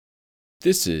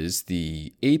This is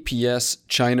the APS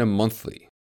China Monthly,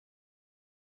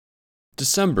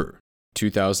 December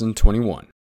 2021.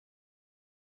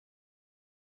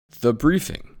 The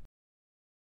Briefing.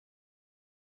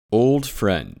 Old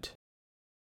Friend.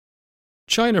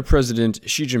 China President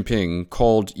Xi Jinping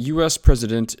called U.S.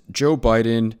 President Joe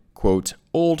Biden, quote,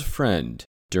 old friend,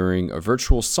 during a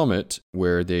virtual summit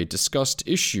where they discussed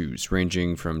issues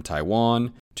ranging from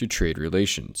Taiwan to trade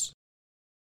relations.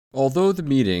 Although the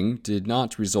meeting did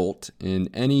not result in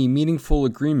any meaningful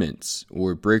agreements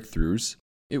or breakthroughs,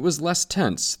 it was less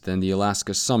tense than the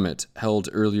Alaska summit held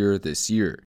earlier this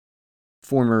year.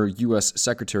 Former U.S.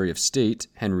 Secretary of State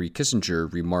Henry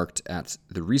Kissinger remarked at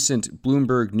the recent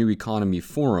Bloomberg New Economy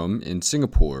Forum in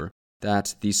Singapore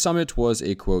that the summit was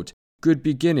a, quote, good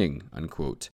beginning,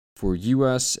 unquote, for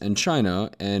U.S. and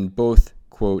China, and both,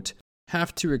 quote,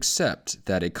 have to accept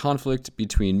that a conflict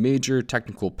between major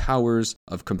technical powers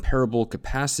of comparable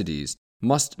capacities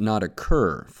must not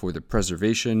occur for the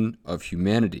preservation of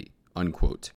humanity,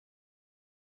 unquote.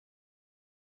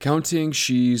 Counting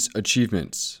Xi's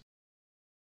Achievements.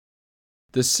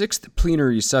 The sixth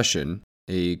plenary session,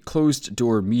 a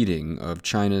closed-door meeting of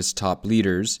China's top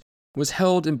leaders, was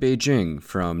held in Beijing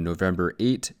from November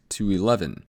 8 to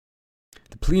 11.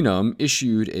 The plenum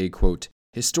issued a, quote,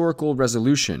 historical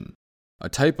resolution, a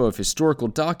type of historical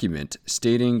document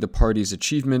stating the party's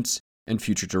achievements and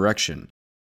future direction.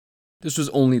 This was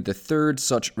only the third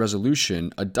such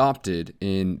resolution adopted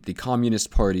in the Communist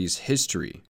Party's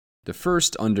history, the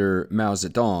first under Mao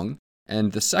Zedong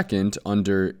and the second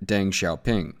under Deng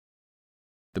Xiaoping.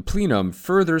 The plenum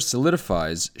further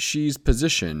solidifies Xi's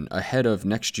position ahead of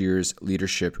next year's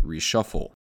leadership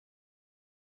reshuffle.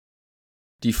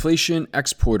 Deflation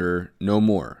exporter no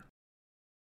more.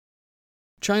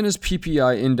 China's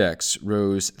PPI index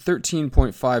rose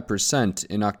 13.5%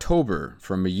 in October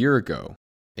from a year ago,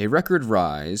 a record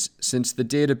rise since the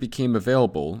data became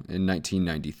available in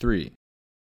 1993.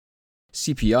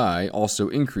 CPI also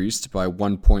increased by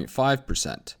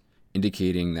 1.5%,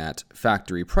 indicating that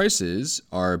factory prices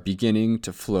are beginning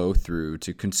to flow through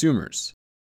to consumers.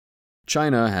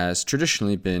 China has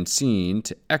traditionally been seen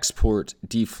to export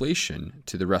deflation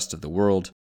to the rest of the world,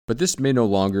 but this may no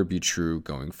longer be true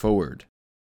going forward.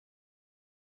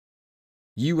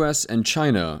 U.S. and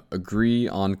China agree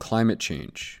on climate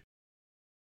change.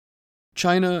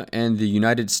 China and the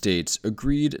United States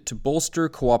agreed to bolster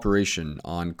cooperation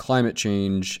on climate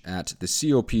change at the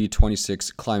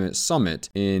COP26 Climate Summit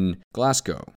in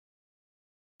Glasgow.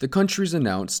 The countries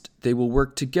announced they will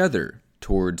work together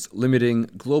towards limiting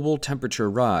global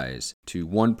temperature rise to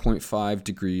 1.5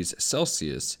 degrees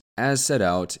Celsius as set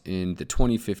out in the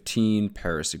 2015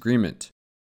 Paris Agreement.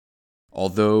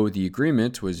 Although the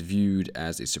agreement was viewed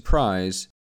as a surprise,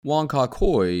 Wang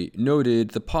Kaihui noted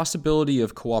the possibility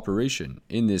of cooperation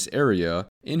in this area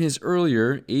in his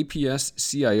earlier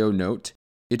APS-CIO note,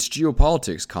 It's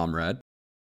geopolitics, comrade.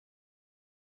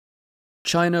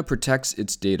 China protects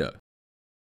its data.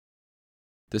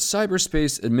 The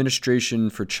Cyberspace Administration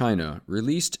for China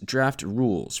released draft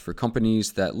rules for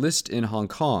companies that list in Hong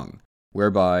Kong,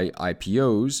 whereby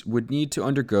IPOs would need to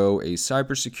undergo a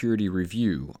cybersecurity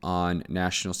review on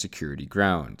national security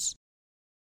grounds.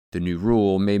 The new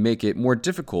rule may make it more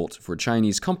difficult for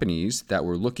Chinese companies that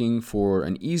were looking for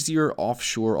an easier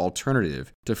offshore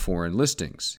alternative to foreign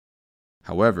listings.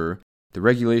 However, the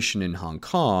regulation in Hong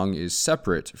Kong is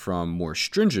separate from more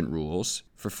stringent rules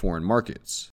for foreign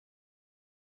markets.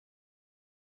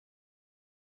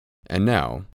 And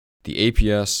now, the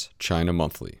APS China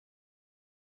Monthly.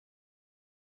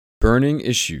 Burning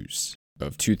Issues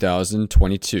of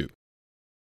 2022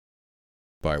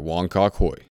 by Wang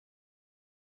Kaihui.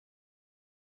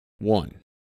 1.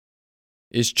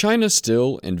 Is China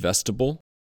still investable?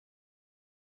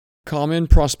 Common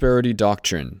Prosperity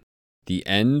Doctrine, the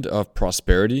end of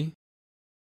prosperity?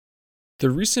 The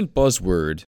recent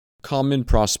buzzword, common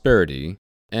prosperity,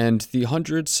 and the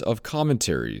hundreds of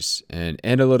commentaries and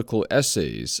analytical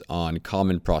essays on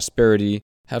common prosperity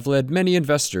have led many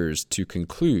investors to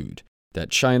conclude that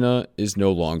China is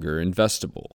no longer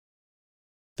investable.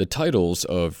 The titles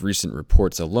of recent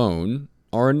reports alone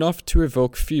are enough to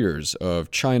evoke fears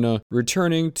of China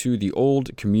returning to the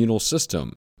old communal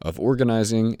system of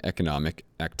organizing economic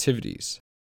activities.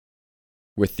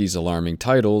 With these alarming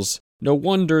titles, no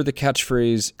wonder the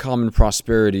catchphrase common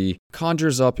prosperity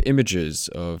conjures up images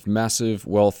of massive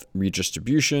wealth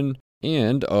redistribution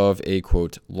and of a,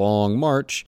 quote, long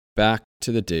march back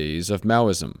to the days of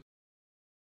Maoism.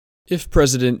 If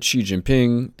President Xi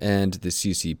Jinping and the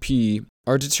CCP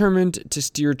are determined to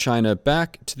steer China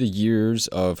back to the years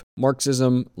of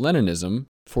Marxism-Leninism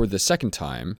for the second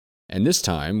time And this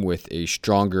time, with a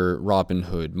stronger Robin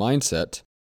Hood mindset,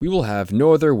 we will have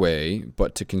no other way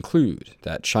but to conclude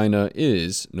that China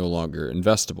is no longer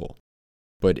investable.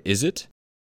 But is it?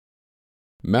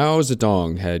 Mao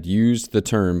Zedong had used the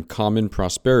term common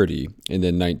prosperity in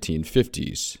the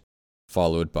 1950s,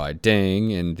 followed by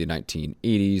Deng in the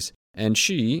 1980s and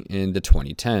Xi in the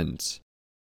 2010s.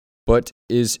 But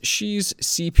is Xi's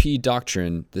CP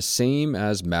doctrine the same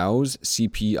as Mao's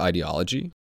CP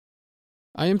ideology?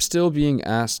 I am still being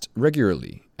asked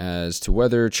regularly as to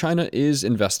whether China is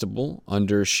investable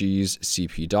under Xi's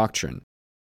CP doctrine.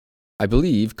 I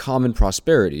believe common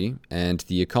prosperity and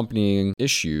the accompanying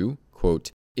issue,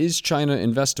 quote, "Is China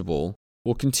investable?"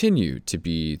 will continue to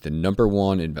be the number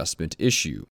one investment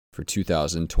issue for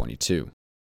 2022.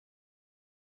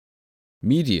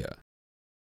 Media.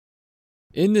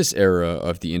 In this era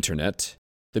of the internet,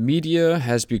 the media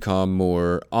has become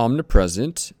more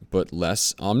omnipresent but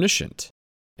less omniscient,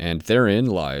 and therein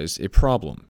lies a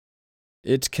problem.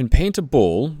 It can paint a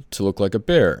bull to look like a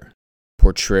bear,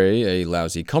 portray a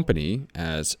lousy company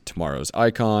as tomorrow's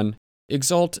icon,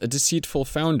 exalt a deceitful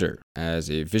founder as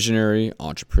a visionary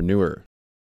entrepreneur.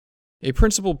 A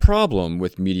principal problem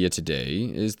with media today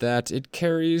is that it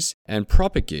carries and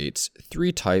propagates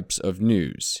three types of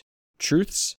news: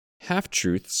 truths,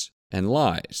 half-truths, and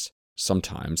lies,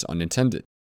 sometimes unintended.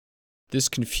 This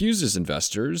confuses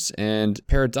investors, and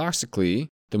paradoxically,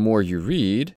 the more you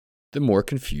read, the more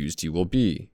confused you will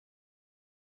be.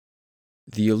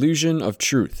 The illusion of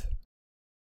truth.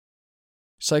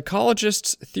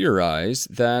 Psychologists theorize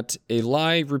that a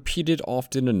lie repeated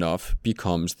often enough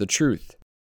becomes the truth.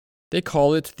 They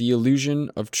call it the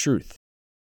illusion of truth.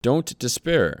 Don't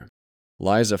despair.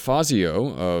 Liza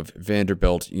Fazio of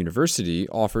Vanderbilt University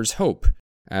offers hope,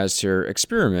 as her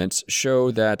experiments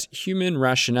show that human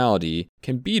rationality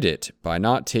can beat it by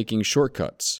not taking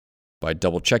shortcuts, by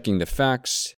double-checking the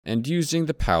facts and using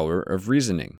the power of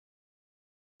reasoning.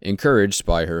 Encouraged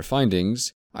by her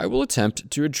findings, I will attempt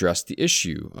to address the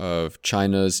issue of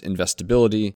China's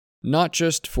investability not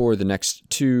just for the next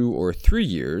 2 or 3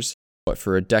 years, but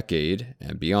for a decade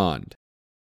and beyond.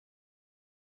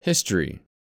 History.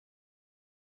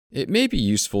 It may be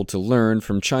useful to learn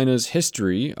from China's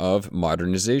history of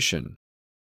modernization.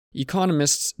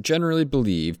 Economists generally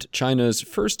believed China's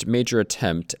first major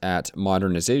attempt at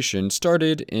modernization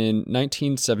started in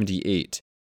 1978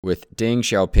 with Deng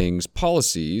Xiaoping's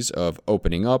policies of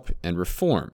opening up and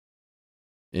reform.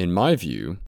 In my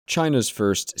view, China's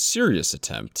first serious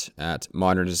attempt at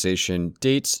modernization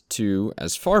dates to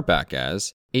as far back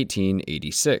as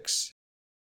 1886.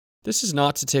 This is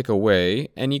not to take away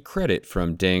any credit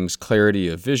from Deng's clarity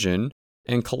of vision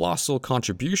and colossal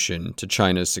contribution to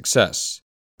China's success,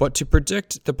 but to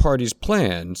predict the party's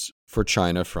plans for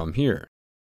China from here.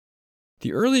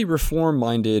 The early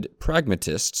reform-minded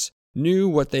pragmatists knew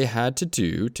what they had to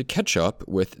do to catch up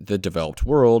with the developed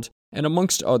world, and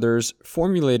amongst others,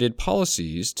 formulated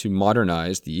policies to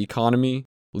modernize the economy,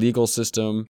 legal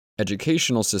system,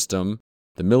 educational system,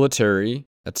 the military,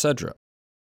 etc.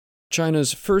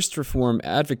 China's first reform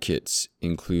advocates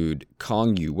include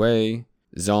Kang Youwei,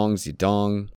 Zhang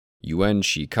Zidong, Yuan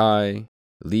Shikai,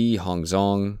 Li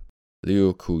Hongzong,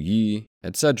 Liu Kuyi,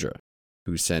 etc.,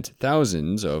 who sent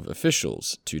thousands of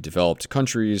officials to developed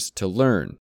countries to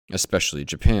learn, especially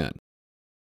Japan.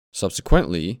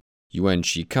 Subsequently, Yuan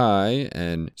Shikai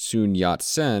and Sun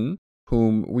Yat-sen,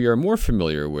 whom we are more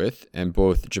familiar with and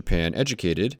both Japan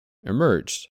educated,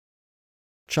 emerged.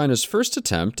 China's first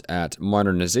attempt at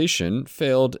modernization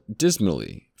failed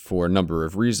dismally for a number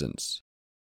of reasons.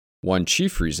 One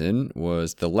chief reason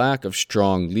was the lack of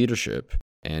strong leadership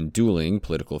and dueling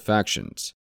political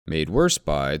factions, made worse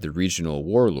by the regional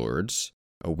warlords,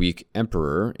 a weak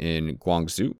emperor in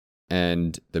Guangxu,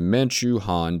 and the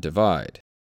Manchu-Han divide.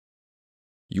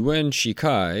 Yuan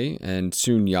Shikai and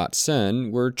Sun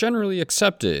Yat-sen were generally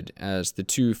accepted as the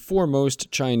two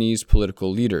foremost Chinese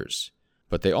political leaders,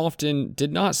 but they often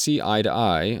did not see eye to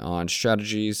eye on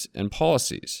strategies and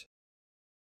policies.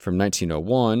 From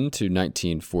 1901 to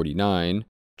 1949,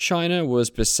 China was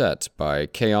beset by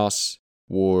chaos,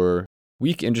 war,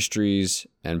 weak industries,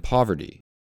 and poverty.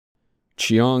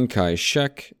 Chiang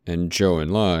Kai-shek and Zhou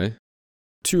Enlai,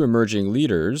 two emerging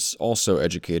leaders also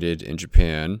educated in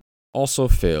Japan, also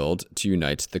failed to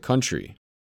unite the country.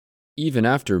 Even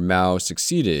after Mao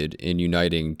succeeded in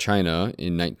uniting China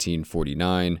in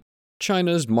 1949,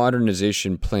 China's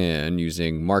modernization plan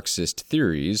using Marxist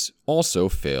theories also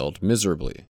failed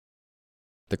miserably.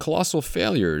 The colossal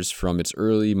failures from its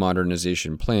early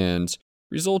modernization plans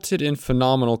resulted in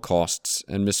phenomenal costs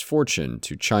and misfortune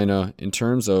to China in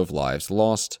terms of lives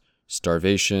lost,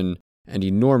 starvation, and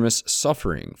enormous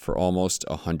suffering for almost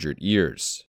 100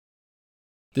 years.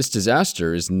 This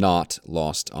disaster is not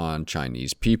lost on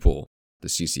Chinese people, the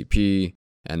CCP,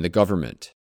 and the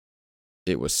government.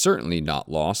 It was certainly not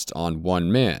lost on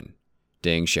one man,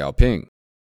 Deng Xiaoping.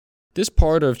 This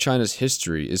part of China's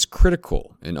history is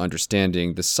critical in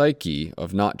understanding the psyche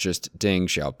of not just Deng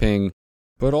Xiaoping,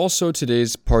 but also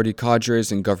today's party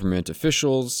cadres and government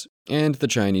officials and the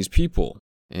Chinese people,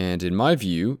 and in my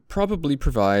view, probably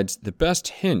provides the best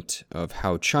hint of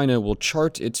how China will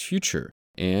chart its future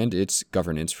and its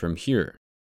governance from here.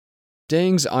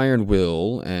 Deng's iron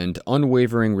will and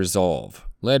unwavering resolve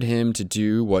led him to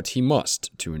do what he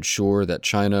must to ensure that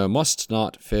China must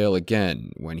not fail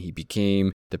again when he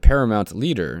became the paramount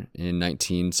leader in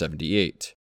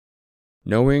 1978.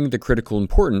 Knowing the critical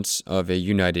importance of a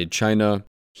united China,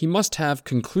 he must have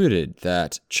concluded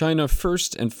that China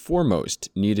first and foremost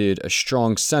needed a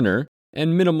strong center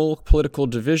and minimal political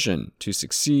division to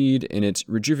succeed in its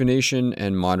rejuvenation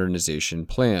and modernization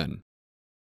plan.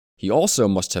 He also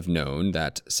must have known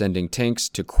that sending tanks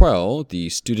to quell the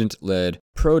student-led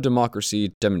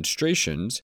pro-democracy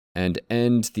demonstrations and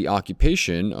end the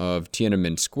occupation of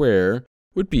Tiananmen Square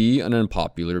would be an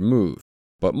unpopular move,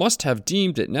 but must have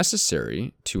deemed it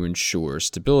necessary to ensure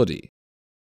stability.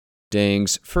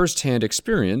 Deng's first-hand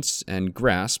experience and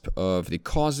grasp of the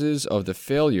causes of the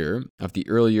failure of the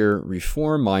earlier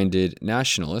reform-minded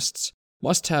nationalists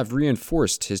must have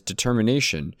reinforced his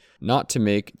determination not to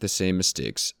make the same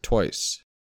mistakes twice.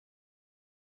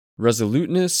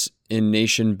 Resoluteness in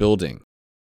nation building.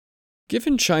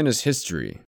 Given China's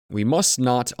history, we must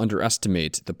not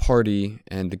underestimate the party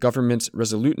and the government's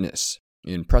resoluteness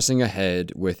in pressing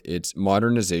ahead with its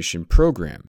modernization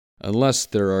program, unless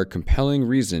there are compelling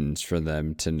reasons for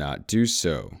them to not do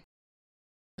so.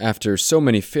 After so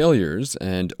many failures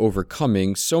and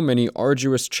overcoming so many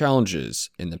arduous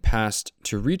challenges in the past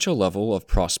to reach a level of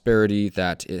prosperity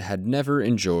that it had never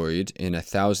enjoyed in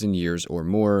 1,000 years or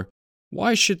more,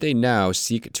 why should they now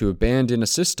seek to abandon a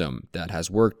system that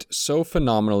has worked so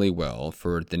phenomenally well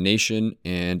for the nation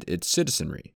and its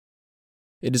citizenry?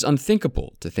 It is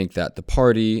unthinkable to think that the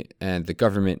party and the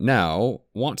government now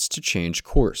wants to change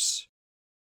course.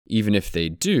 Even if they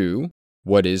do,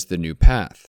 what is the new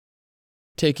path?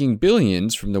 Taking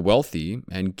billions from the wealthy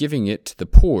and giving it to the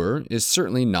poor is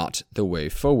certainly not the way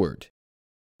forward.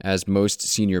 As most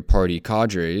senior party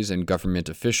cadres and government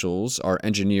officials are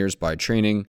engineers by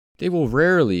training, they will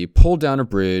rarely pull down a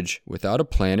bridge without a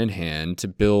plan in hand to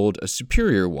build a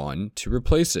superior one to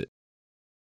replace it.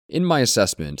 In my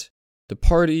assessment, the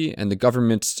party and the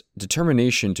government's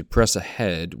determination to press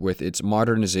ahead with its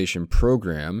modernization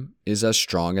program is as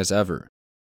strong as ever.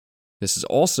 This is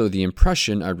also the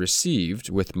impression I received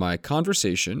with my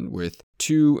conversation with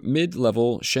two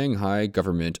mid-level Shanghai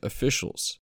government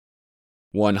officials.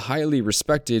 One highly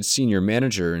respected senior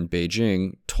manager in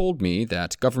Beijing told me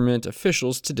that government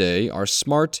officials today are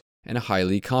smart and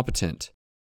highly competent.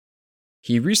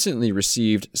 He recently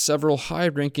received several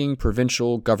high-ranking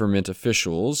provincial government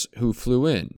officials who flew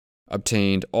in,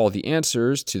 obtained all the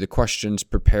answers to the questions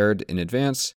prepared in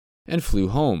advance, and flew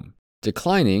home,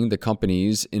 declining the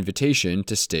company's invitation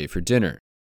to stay for dinner.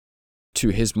 To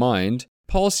his mind,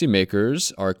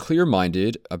 policymakers are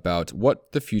clear-minded about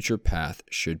what the future path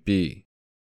should be.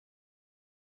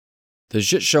 The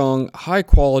Zhicheng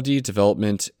High-Quality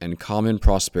Development and Common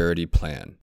Prosperity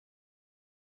Plan.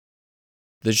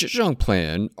 The Zhicheng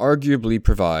Plan arguably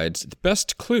provides the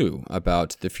best clue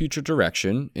about the future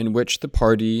direction in which the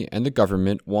party and the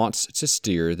government wants to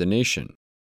steer the nation.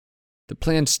 The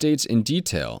plan states in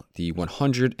detail the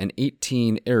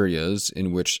 118 areas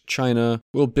in which China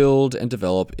will build and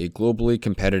develop a globally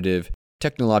competitive,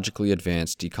 technologically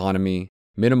advanced economy,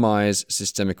 minimize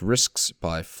systemic risks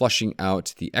by flushing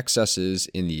out the excesses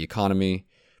in the economy,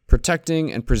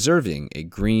 protecting and preserving a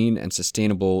green and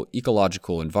sustainable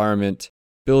ecological environment,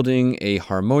 building a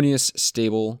harmonious,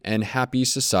 stable, and happy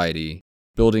society,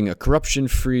 building a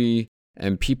corruption-free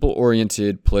and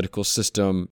people-oriented political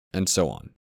system, and so on.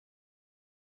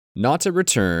 Not a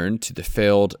return to the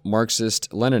failed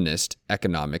Marxist-Leninist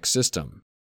economic system.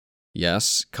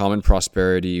 Yes, common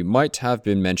prosperity might have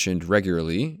been mentioned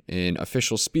regularly in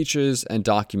official speeches and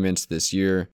documents this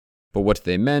year, but what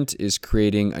they meant is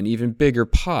creating an even bigger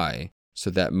pie so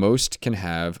that most can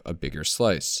have a bigger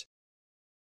slice.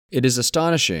 It is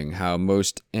astonishing how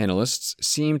most analysts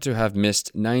seem to have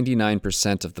missed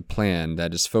 99% of the plan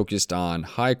that is focused on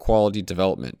high-quality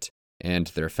development, and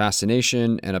their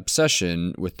fascination and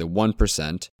obsession with the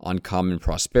 1% on common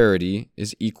prosperity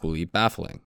is equally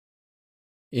baffling.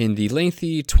 In the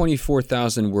lengthy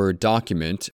 24,000-word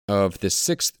document of the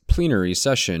 6th plenary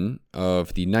session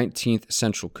of the 19th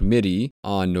Central Committee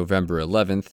on November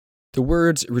 11th, the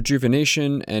words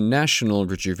rejuvenation and national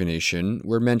rejuvenation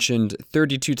were mentioned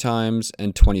 32 times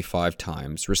and 25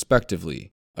 times,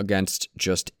 respectively, against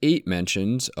just 8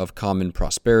 mentions of common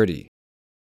prosperity.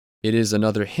 It is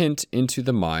another hint into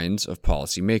the minds of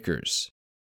policymakers.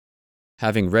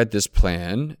 Having read this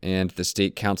plan and the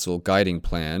State Council guiding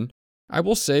plan, I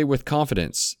will say with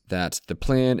confidence that the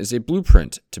plan is a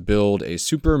blueprint to build a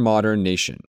super-modern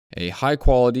nation, a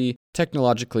high-quality,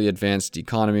 technologically advanced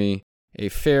economy, a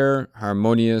fair,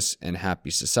 harmonious, and happy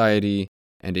society,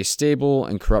 and a stable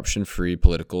and corruption-free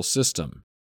political system.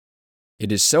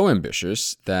 It is so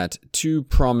ambitious that 2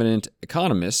 prominent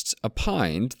economists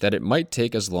opined that it might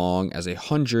take as long as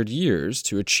 100 years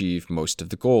to achieve most of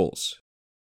the goals.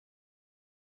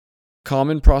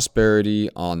 Common prosperity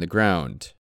on the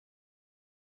ground.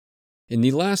 In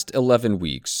the last 11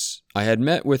 weeks, I had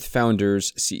met with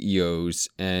founders, CEOs,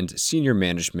 and senior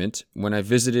management when I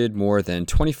visited more than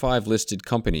 25 listed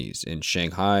companies in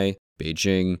Shanghai,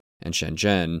 Beijing, and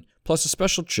Shenzhen, plus a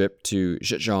special trip to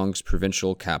Zhejiang's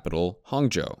provincial capital,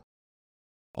 Hangzhou.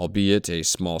 Albeit a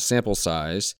small sample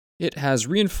size, it has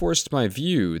reinforced my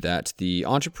view that the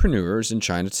entrepreneurs in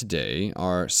China today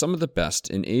are some of the best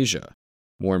in Asia.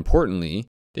 More importantly,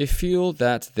 they feel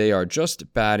that they are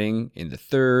just batting in the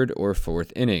 3rd or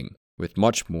 4th inning, with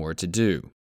much more to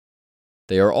do.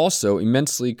 They are also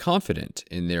immensely confident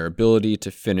in their ability to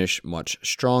finish much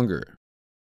stronger.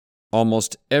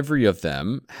 Almost every of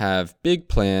them have big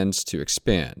plans to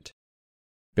expand.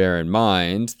 Bear in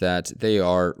mind that they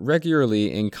are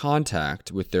regularly in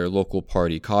contact with their local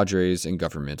party cadres and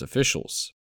government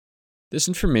officials. This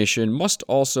information must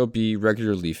also be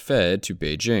regularly fed to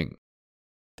Beijing.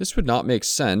 This would not make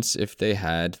sense if they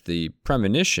had the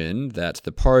premonition that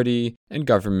the party and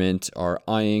government are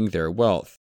eyeing their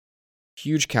wealth.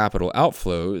 Huge capital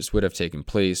outflows would have taken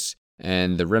place,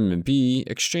 and the renminbi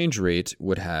exchange rate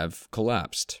would have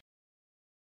collapsed.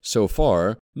 So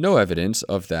far, no evidence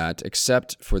of that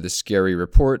except for the scary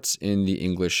reports in the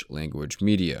English language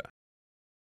media.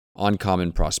 On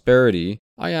common prosperity,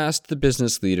 I asked the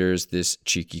business leaders this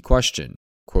cheeky question,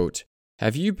 quote,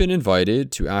 "Have you been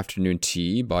invited to afternoon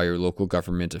tea by your local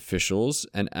government officials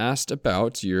and asked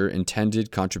about your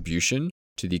intended contribution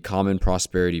to the Common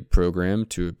Prosperity Program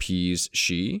to appease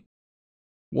Xi?"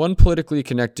 One politically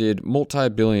connected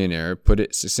multi-billionaire put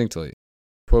it succinctly,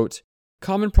 quote,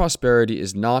 "Common prosperity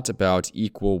is not about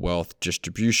equal wealth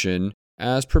distribution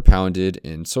as propounded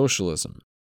in socialism.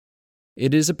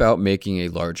 It is about making a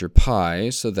larger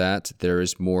pie so that there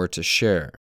is more to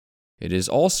share. It is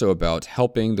also about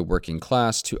helping the working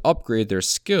class to upgrade their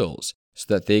skills so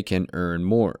that they can earn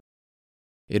more.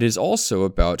 It is also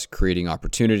about creating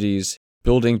opportunities,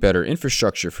 building better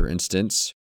infrastructure, for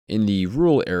instance, in the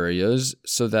rural areas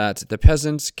so that the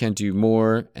peasants can do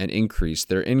more and increase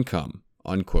their income."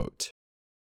 Unquote.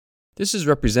 This is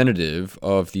representative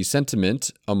of the sentiment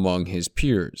among his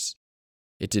peers.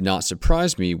 It did not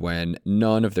surprise me when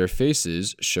none of their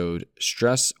faces showed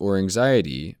stress or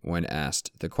anxiety when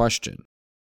asked the question.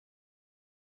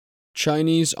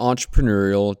 Chinese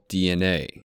entrepreneurial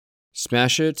DNA.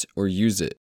 Smash it or use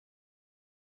it.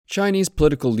 Chinese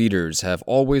political leaders have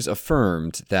always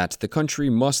affirmed that the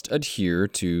country must adhere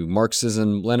to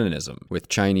Marxism-Leninism with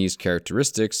Chinese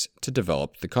characteristics to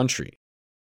develop the country.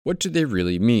 What do they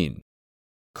really mean?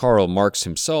 Karl Marx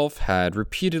himself had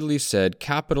repeatedly said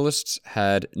capitalists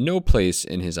had no place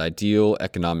in his ideal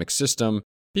economic system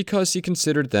because he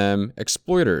considered them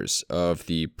exploiters of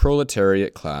the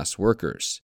proletariat class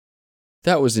workers.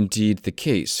 That was indeed the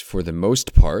case for the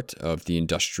most part of the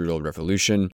Industrial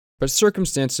Revolution, but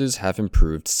circumstances have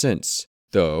improved since,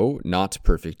 though not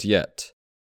perfect yet.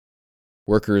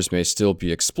 Workers may still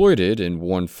be exploited in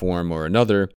one form or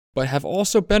another, but have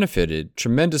also benefited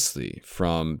tremendously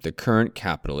from the current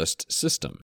capitalist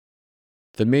system.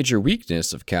 The major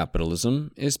weakness of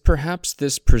capitalism is perhaps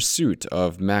this pursuit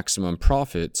of maximum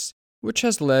profits, which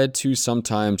has led to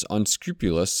sometimes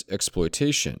unscrupulous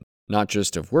exploitation, not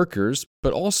just of workers,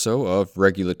 but also of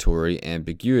regulatory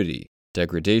ambiguity,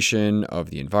 degradation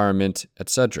of the environment,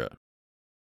 etc.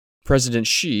 President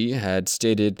Xi had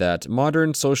stated that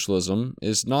modern socialism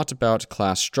is not about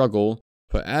class struggle,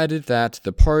 but added that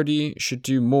the party should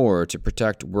do more to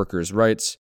protect workers'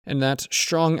 rights and that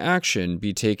strong action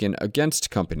be taken against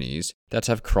companies that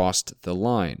have crossed the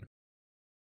line.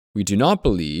 We do not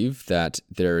believe that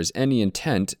there is any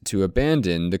intent to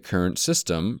abandon the current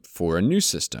system for a new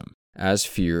system, as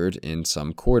feared in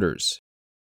some quarters.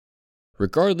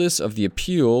 Regardless of the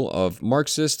appeal of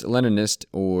Marxist, Leninist,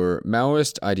 or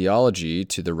Maoist ideology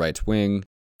to the right wing,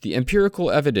 the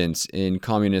empirical evidence in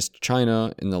communist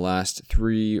China in the last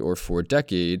 3 or 4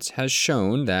 decades has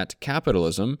shown that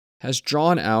capitalism has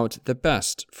drawn out the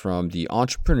best from the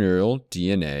entrepreneurial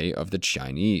DNA of the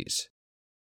Chinese.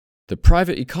 The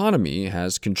private economy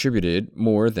has contributed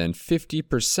more than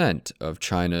 50% of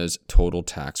China's total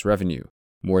tax revenue,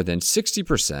 more than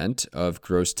 60% of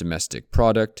gross domestic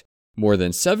product, more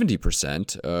than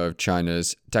 70% of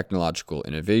China's technological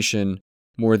innovation,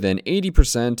 more than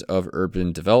 80% of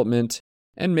urban development,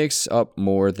 and makes up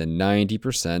more than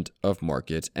 90% of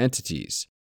market entities,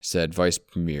 said Vice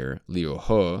Premier Liu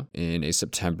He in a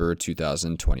September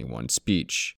 2021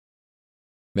 speech.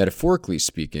 Metaphorically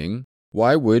speaking,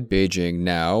 why would Beijing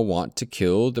now want to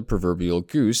kill the proverbial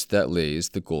goose that lays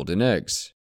the golden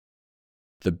eggs?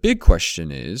 The big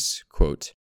question is,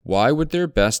 quote, why would their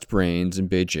best brains in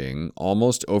Beijing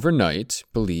almost overnight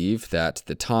believe that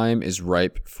the time is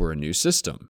ripe for a new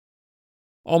system?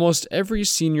 Almost every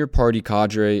senior party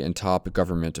cadre and top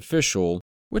government official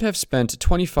would have spent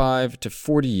 25 to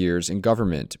 40 years in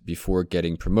government before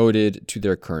getting promoted to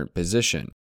their current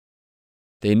position.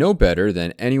 They know better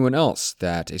than anyone else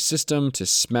that a system to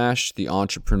smash the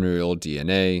entrepreneurial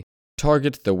DNA,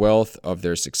 target the wealth of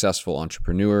their successful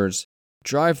entrepreneurs,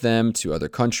 drive them to other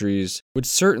countries, would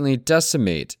certainly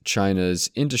decimate China's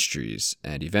industries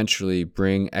and eventually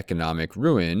bring economic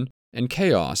ruin and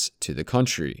chaos to the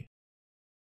country.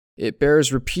 It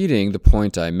bears repeating the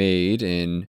point I made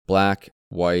in Black,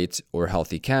 White, or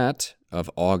Healthy Cat of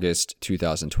August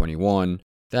 2021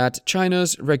 that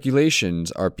China's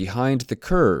regulations are behind the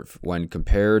curve when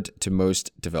compared to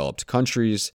most developed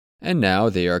countries, and now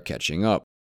they are catching up.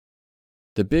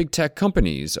 The big tech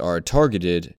companies are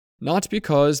targeted not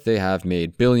because they have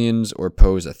made billions or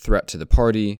pose a threat to the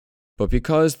party, but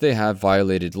because they have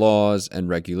violated laws and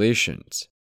regulations.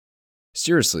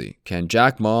 Seriously, can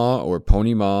Jack Ma or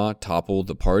Pony Ma topple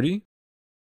the party?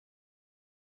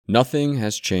 Nothing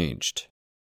has changed.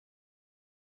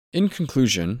 In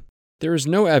conclusion, there is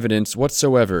no evidence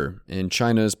whatsoever in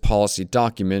China's policy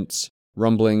documents,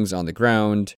 rumblings on the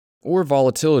ground, or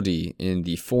volatility in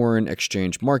the foreign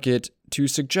exchange market to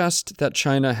suggest that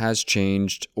China has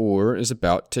changed or is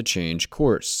about to change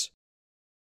course.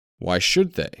 Why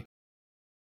should they?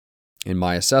 In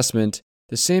my assessment,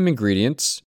 the same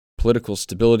ingredients, political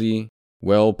stability,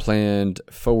 well-planned,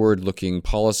 forward-looking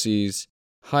policies,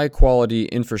 high-quality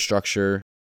infrastructure,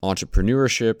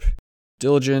 entrepreneurship,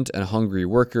 diligent and hungry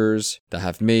workers that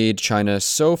have made China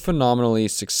so phenomenally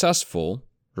successful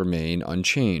remain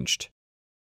unchanged.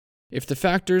 If the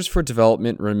factors for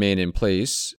development remain in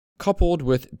place, coupled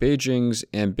with Beijing's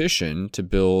ambition to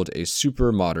build a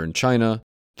super modern China,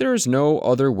 there is no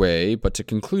other way but to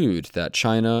conclude that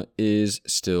China is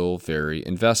still very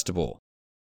investable.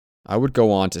 I would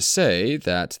go on to say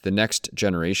that the next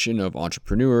generation of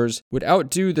entrepreneurs would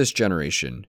outdo this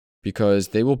generation because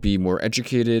they will be more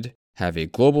educated, have a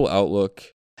global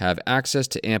outlook, have access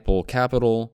to ample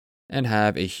capital, and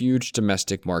have a huge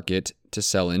domestic market to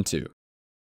sell into.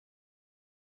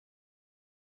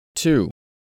 2.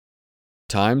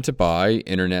 Time to buy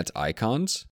internet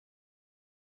icons?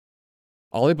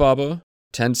 Alibaba,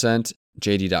 Tencent,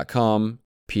 JD.com,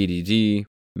 PDD,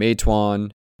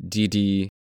 Meituan, Didi,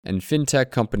 and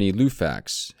fintech company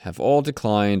Lufax have all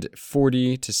declined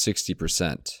 40 to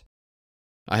 60%.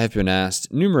 I have been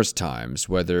asked numerous times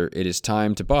whether it is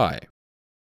time to buy.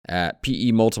 At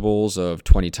PE multiples of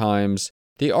 20 times,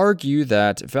 they argue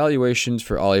that valuations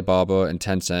for Alibaba and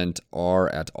Tencent are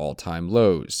at all-time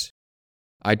lows.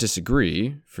 I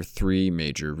disagree for 3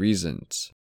 major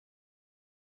reasons.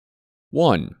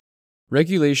 1.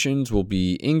 Regulations will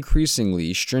be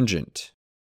increasingly stringent.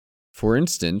 For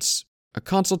instance, a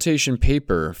consultation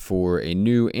paper for a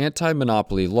new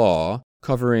anti-monopoly law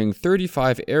covering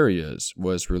 35 areas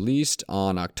was released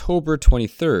on October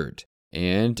 23rd,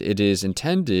 and it is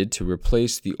intended to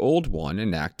replace the old one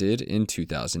enacted in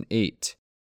 2008.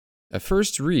 A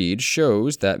first read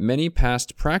shows that many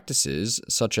past practices,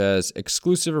 such as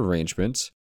exclusive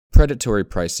arrangements, predatory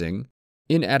pricing,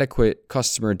 inadequate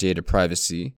customer data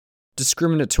privacy,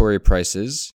 discriminatory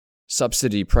prices,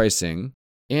 subsidy pricing,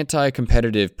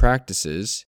 anti-competitive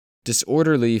practices,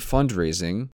 disorderly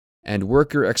fundraising, and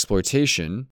worker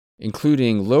exploitation,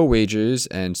 including low wages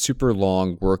and super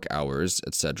long work hours,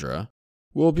 etc.,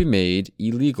 will be made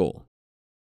illegal.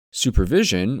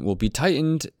 Supervision will be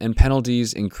tightened and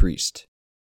penalties increased.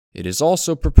 It is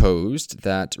also proposed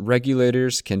that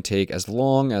regulators can take as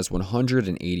long as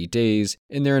 180 days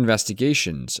in their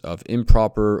investigations of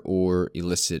improper or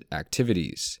illicit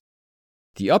activities.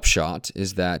 The upshot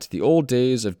is that the old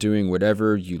days of doing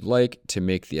whatever you like to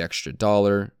make the extra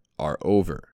dollar are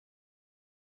over.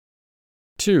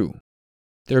 2.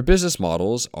 Their business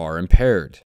models are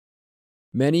impaired.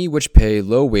 Many which pay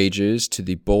low wages to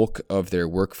the bulk of their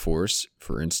workforce,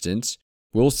 for instance,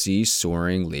 will see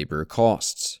soaring labor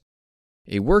costs.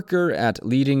 A worker at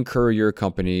leading courier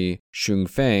company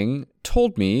Shunfeng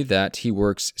told me that he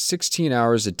works 16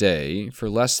 hours a day for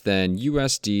less than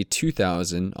USD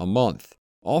 2,000 a month,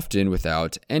 often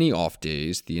without any off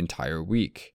days the entire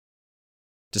week.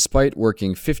 Despite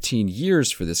working 15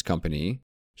 years for this company,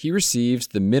 he receives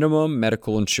the minimum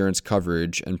medical insurance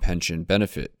coverage and pension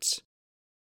benefits.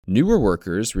 Newer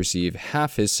workers receive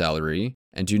half his salary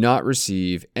and do not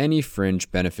receive any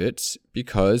fringe benefits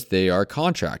because they are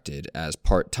contracted as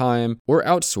part-time or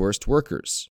outsourced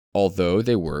workers, although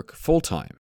they work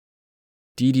full-time.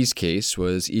 Didi's case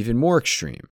was even more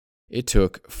extreme. It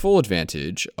took full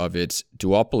advantage of its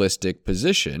duopolistic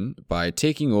position by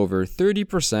taking over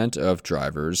 30% of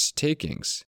drivers'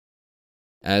 takings.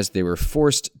 As they were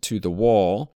forced to the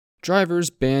wall, drivers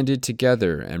banded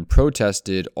together and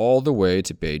protested all the way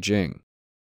to Beijing.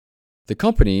 The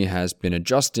company has been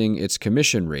adjusting its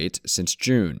commission rate since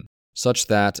June, such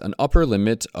that an upper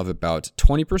limit of about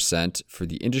 20% for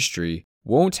the industry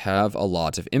won't have a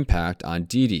lot of impact on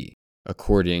Didi,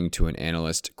 according to an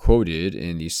analyst quoted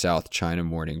in the South China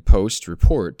Morning Post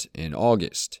report in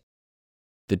August.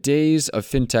 The days of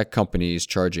fintech companies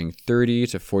charging 30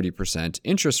 to 40%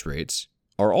 interest rates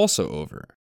are also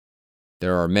over.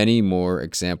 There are many more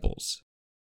examples.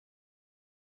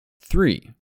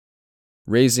 3.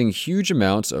 Raising huge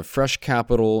amounts of fresh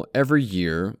capital every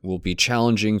year will be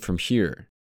challenging from here.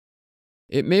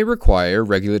 It may require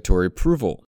regulatory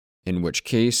approval, in which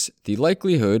case the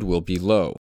likelihood will be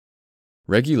low.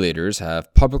 Regulators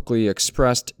have publicly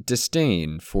expressed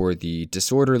disdain for the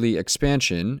disorderly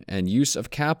expansion and use of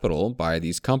capital by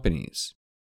these companies.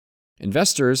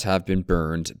 Investors have been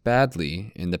burned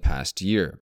badly in the past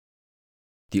year.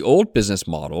 The old business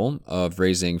model of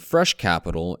raising fresh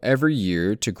capital every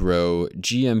year to grow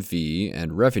GMV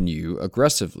and revenue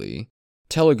aggressively,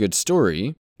 tell a good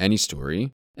story, any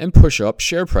story, and push up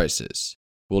share prices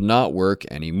will not work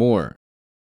anymore.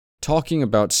 Talking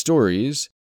about stories,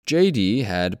 JD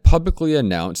had publicly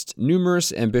announced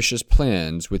numerous ambitious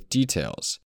plans with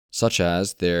details, such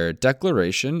as their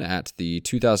declaration at the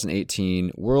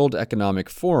 2018 World Economic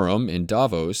Forum in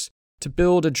Davos to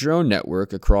build a drone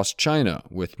network across China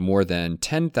with more than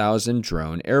 10,000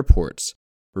 drone airports,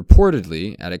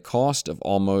 reportedly at a cost of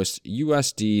almost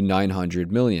USD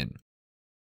 900 million.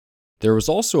 There was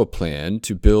also a plan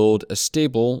to build a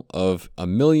stable of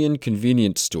 1 million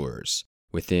convenience stores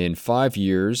within 5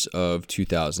 years of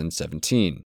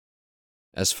 2017.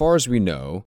 As far as we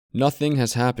know, nothing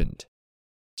has happened.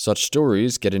 Such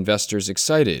stories get investors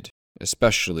excited,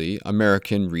 especially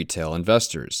American retail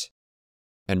investors.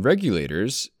 And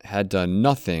regulators had done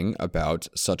nothing about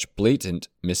such blatant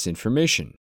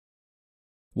misinformation.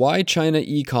 Why China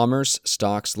e-commerce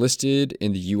stocks listed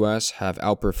in the US have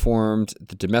outperformed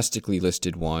the domestically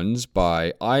listed ones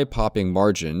by eye-popping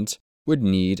margins would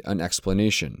need an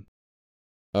explanation.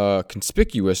 A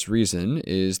conspicuous reason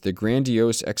is the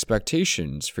grandiose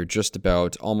expectations for just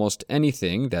about almost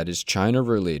anything that is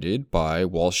China-related by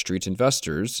Wall Street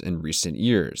investors in recent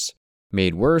years,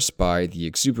 made worse by the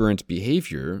exuberant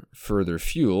behavior further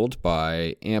fueled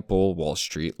by ample Wall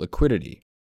Street liquidity.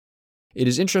 It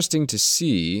is interesting to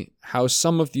see how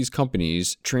some of these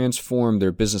companies transform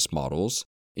their business models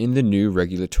in the new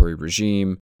regulatory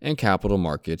regime and capital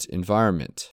market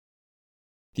environment.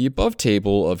 The above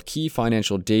table of key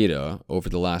financial data over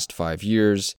the last 5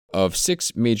 years of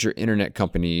 6 major internet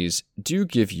companies do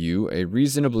give you a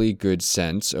reasonably good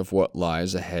sense of what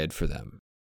lies ahead for them.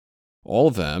 All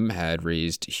of them had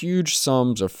raised huge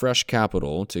sums of fresh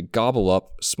capital to gobble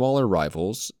up smaller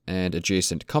rivals and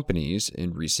adjacent companies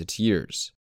in recent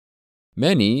years.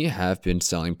 Many have been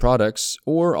selling products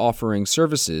or offering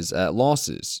services at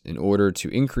losses in order to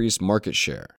increase market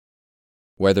share.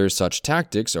 Whether such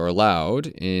tactics are allowed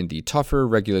in the tougher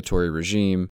regulatory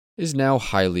regime is now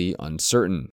highly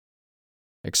uncertain.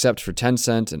 Except for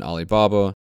Tencent and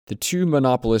Alibaba, the two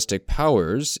monopolistic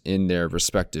powers in their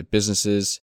respective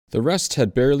businesses, the rest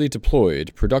had barely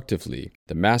deployed productively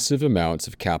the massive amounts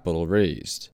of capital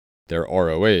raised. Their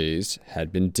ROAs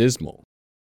had been dismal.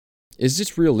 Is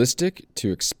it realistic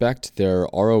to expect their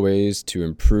ROAs to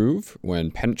improve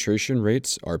when penetration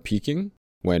rates are peaking?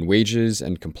 When wages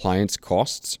and compliance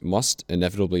costs must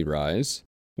inevitably rise?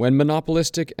 When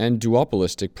monopolistic and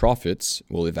duopolistic profits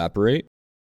will evaporate?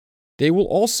 They will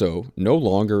also no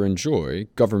longer enjoy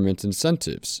government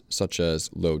incentives such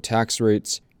as low tax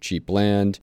rates, cheap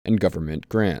land, and government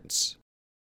grants.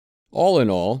 All in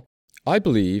all, I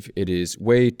believe it is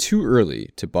way too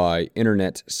early to buy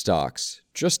internet stocks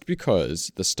just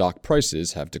because the stock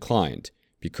prices have declined,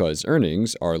 because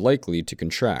earnings are likely to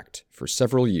contract for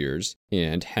several years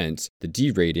and hence the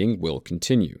derating will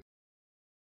continue.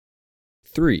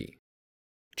 3.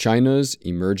 China's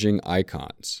emerging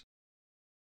icons.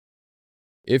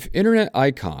 If internet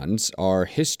icons are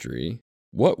history,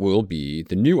 what will be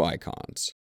the new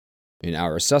icons? In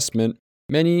our assessment,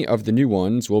 many of the new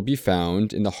ones will be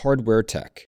found in the hardware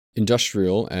tech,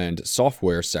 industrial and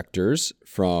software sectors,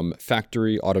 from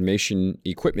factory automation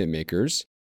equipment makers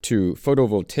to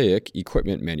photovoltaic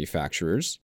equipment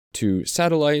manufacturers to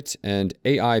satellite and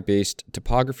AI-based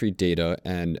topography data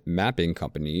and mapping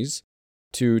companies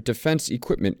to defense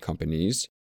equipment companies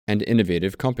and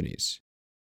innovative companies.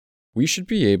 We should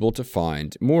be able to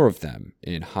find more of them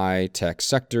in high-tech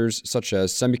sectors such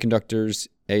as semiconductors,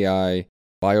 AI,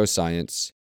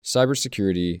 bioscience,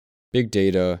 cybersecurity, big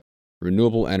data,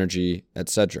 renewable energy,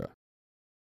 etc.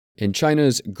 In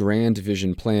China's Grand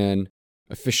Vision Plan,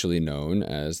 officially known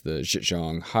as the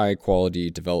Zhejiang High Quality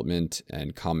Development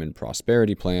and Common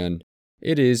Prosperity Plan,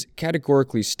 it is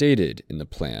categorically stated in the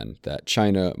plan that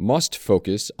China must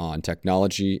focus on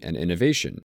technology and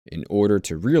innovation in order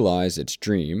to realize its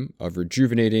dream of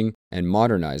rejuvenating and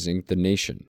modernizing the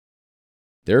nation.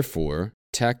 Therefore,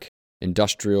 tech,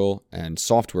 industrial, and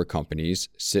software companies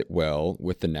sit well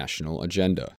with the national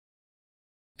agenda.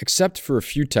 Except for a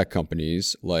few tech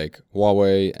companies like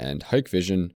Huawei and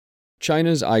Hikvision,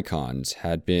 China's icons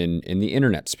had been in the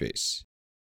internet space.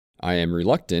 I am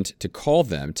reluctant to call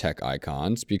them tech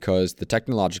icons because the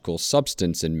technological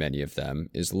substance in many of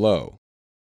them is low.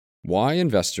 Why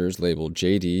investors label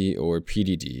JD or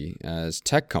PDD as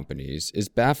tech companies is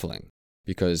baffling,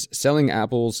 because selling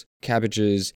apples,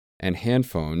 cabbages, and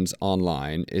handphones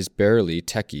online is barely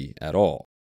techy at all.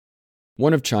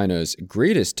 One of China's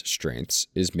greatest strengths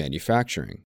is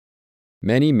manufacturing.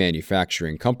 Many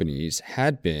manufacturing companies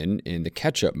had been in the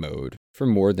catch-up mode for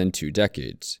more than 2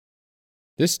 decades.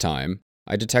 This time,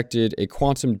 I detected a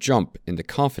quantum jump in the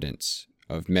confidence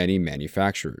of many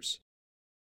manufacturers.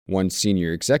 One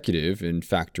senior executive in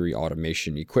factory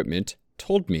automation equipment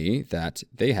told me that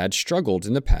they had struggled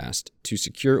in the past to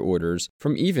secure orders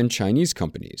from even Chinese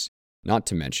companies, not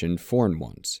to mention foreign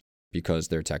ones, because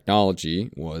their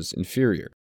technology was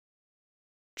inferior.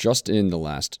 Just in the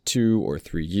last 2 or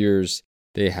 3 years,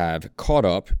 they have caught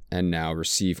up and now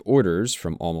receive orders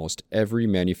from almost every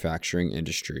manufacturing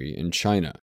industry in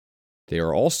China. They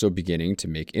are also beginning to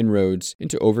make inroads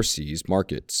into overseas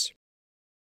markets.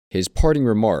 His parting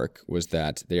remark was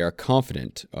that they are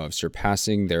confident of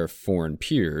surpassing their foreign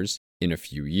peers in a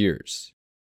few years.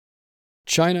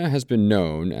 China has been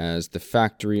known as the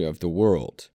factory of the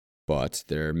world, but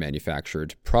their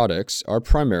manufactured products are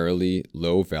primarily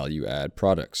low-value-add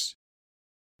products.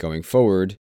 Going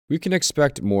forward, we can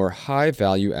expect more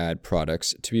high-value-add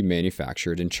products to be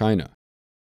manufactured in China.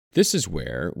 This is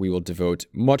where we will devote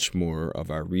much more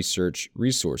of our research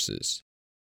resources.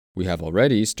 We have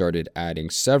already started adding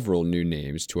several new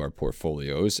names to our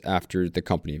portfolios after the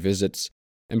company visits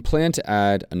and plan to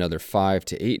add another 5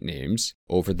 to 8 names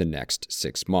over the next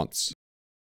 6 months.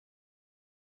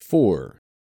 4.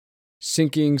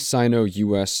 Sinking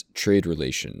Sino-US trade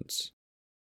relations.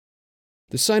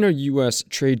 The Sino-US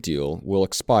trade deal will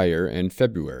expire in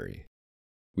February.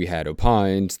 We had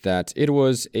opined that it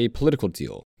was a political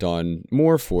deal done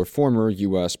more for former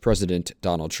US President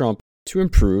Donald Trump to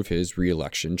improve his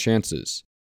re-election chances.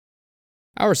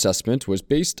 Our assessment was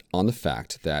based on the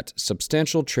fact that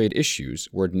substantial trade issues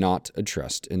were not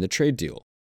addressed in the trade deal.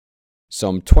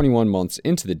 Some 21 months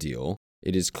into the deal,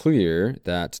 it is clear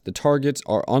that the targets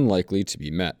are unlikely to be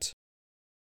met.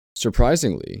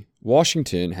 Surprisingly,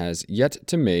 Washington has yet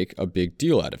to make a big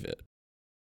deal out of it.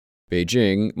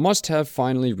 Beijing must have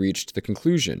finally reached the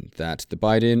conclusion that the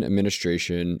Biden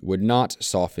administration would not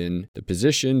soften the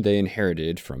position they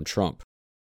inherited from Trump.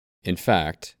 In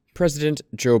fact, President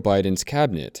Joe Biden's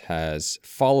cabinet has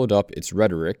followed up its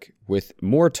rhetoric with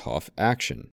more tough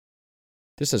action.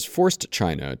 This has forced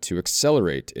China to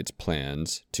accelerate its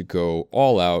plans to go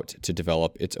all out to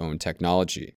develop its own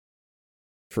technology.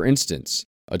 For instance,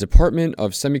 a Department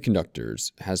of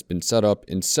Semiconductors has been set up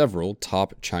in several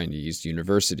top Chinese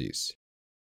universities.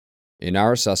 In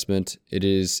our assessment, it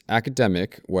is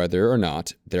academic whether or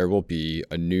not there will be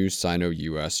a new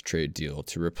Sino-US trade deal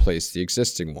to replace the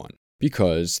existing one,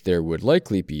 because there would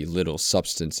likely be little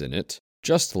substance in it,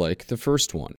 just like the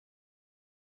first one.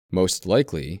 Most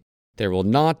likely, There will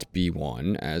not be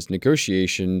one, as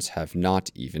negotiations have not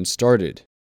even started.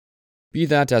 Be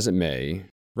that as it may,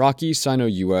 rocky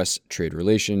Sino-US trade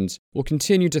relations will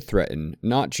continue to threaten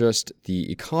not just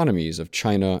the economies of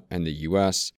China and the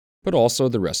US, but also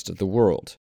the rest of the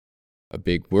world. A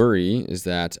big worry is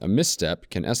that a misstep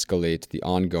can escalate the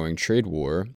ongoing trade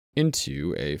war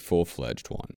into a full-fledged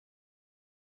one.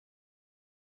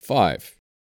 5.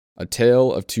 A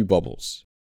Tale of Two Bubbles.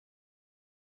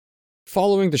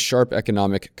 Following the sharp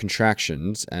economic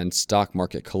contractions and stock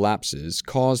market collapses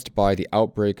caused by the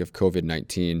outbreak of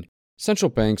COVID-19, central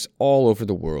banks all over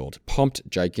the world pumped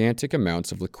gigantic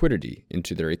amounts of liquidity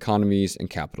into their economies and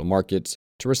capital markets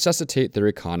to resuscitate their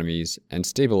economies and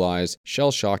stabilize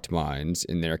shell-shocked minds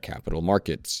in their capital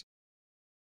markets.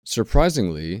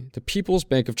 Surprisingly, the People's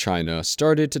Bank of China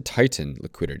started to tighten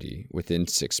liquidity within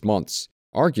 6 months,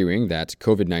 arguing that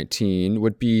COVID-19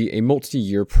 would be a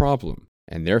multi-year problem,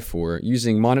 and therefore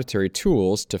using monetary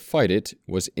tools to fight it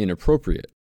was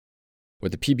inappropriate.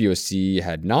 What the PBOC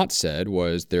had not said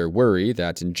was their worry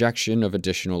that injection of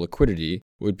additional liquidity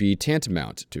would be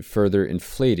tantamount to further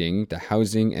inflating the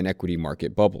housing and equity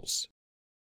market bubbles.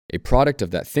 A product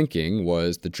of that thinking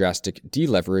was the drastic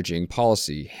deleveraging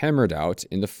policy hammered out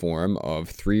in the form of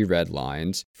 3 red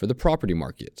lines for the property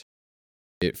market.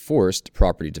 It forced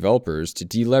property developers to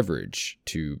deleverage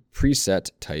to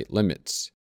preset tight limits.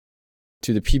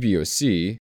 To the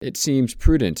PBOC, it seems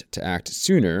prudent to act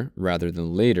sooner rather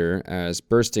than later, as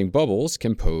bursting bubbles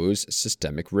can pose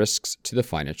systemic risks to the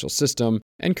financial system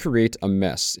and create a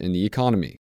mess in the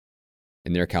economy.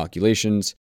 In their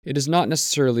calculations, it is not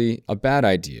necessarily a bad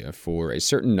idea for a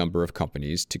certain number of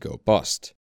companies to go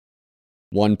bust.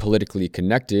 One politically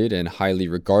connected and highly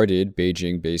regarded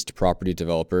Beijing-based property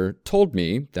developer told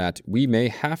me that we may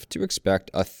have to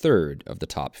expect a third of the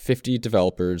top 50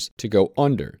 developers to go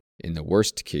under in the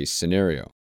worst-case scenario.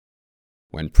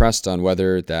 When pressed on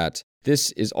whether that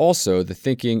this is also the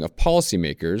thinking of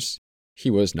policymakers, he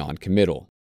was non-committal.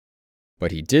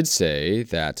 But he did say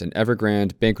that an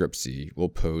Evergrande bankruptcy will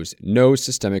pose no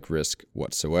systemic risk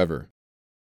whatsoever.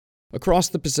 Across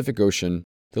the Pacific Ocean,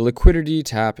 the liquidity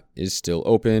tap is still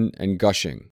open and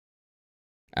gushing.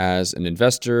 As an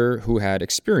investor who had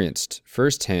experienced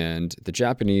firsthand the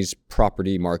Japanese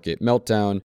property market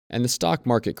meltdown and the stock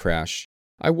market crash,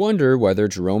 I wonder whether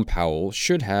Jerome Powell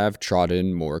should have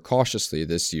trodden more cautiously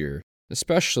this year,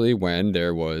 especially when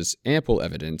there was ample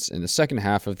evidence in the second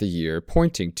half of the year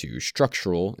pointing to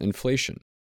structural inflation.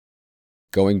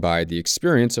 Going by the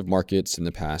experience of markets in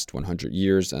the past 100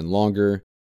 years and longer,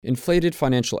 inflated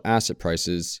financial asset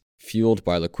prices, fueled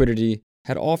by liquidity,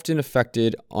 had often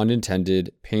affected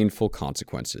unintended, painful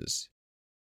consequences.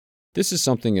 This is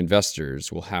something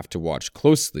investors will have to watch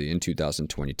closely in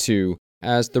 2022,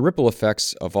 as the ripple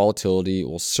effects of volatility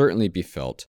will certainly be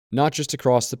felt, not just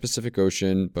across the Pacific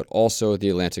Ocean, but also the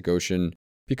Atlantic Ocean,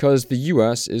 because the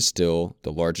US is still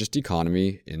the largest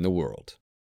economy in the world.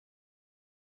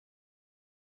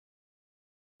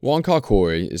 Wong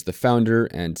Kok-hoi is the founder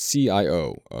and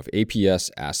CIO of APS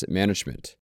Asset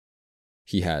Management.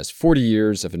 He has 40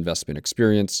 years of investment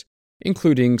experience,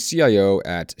 including CIO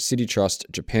at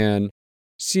Cititrust Japan,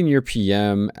 Senior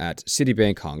PM at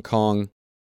Citibank Hong Kong,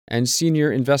 and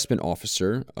Senior Investment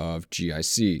Officer of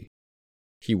GIC.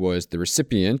 He was the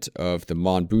recipient of the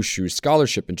Monbushu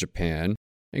Scholarship in Japan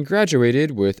and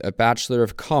graduated with a Bachelor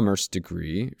of Commerce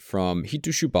degree from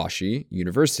Hitoshubashi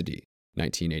University,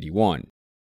 1981.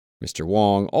 Mr.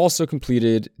 Wong also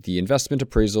completed the Investment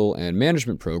Appraisal and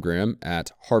Management program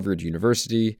at Harvard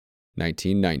University,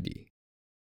 1990.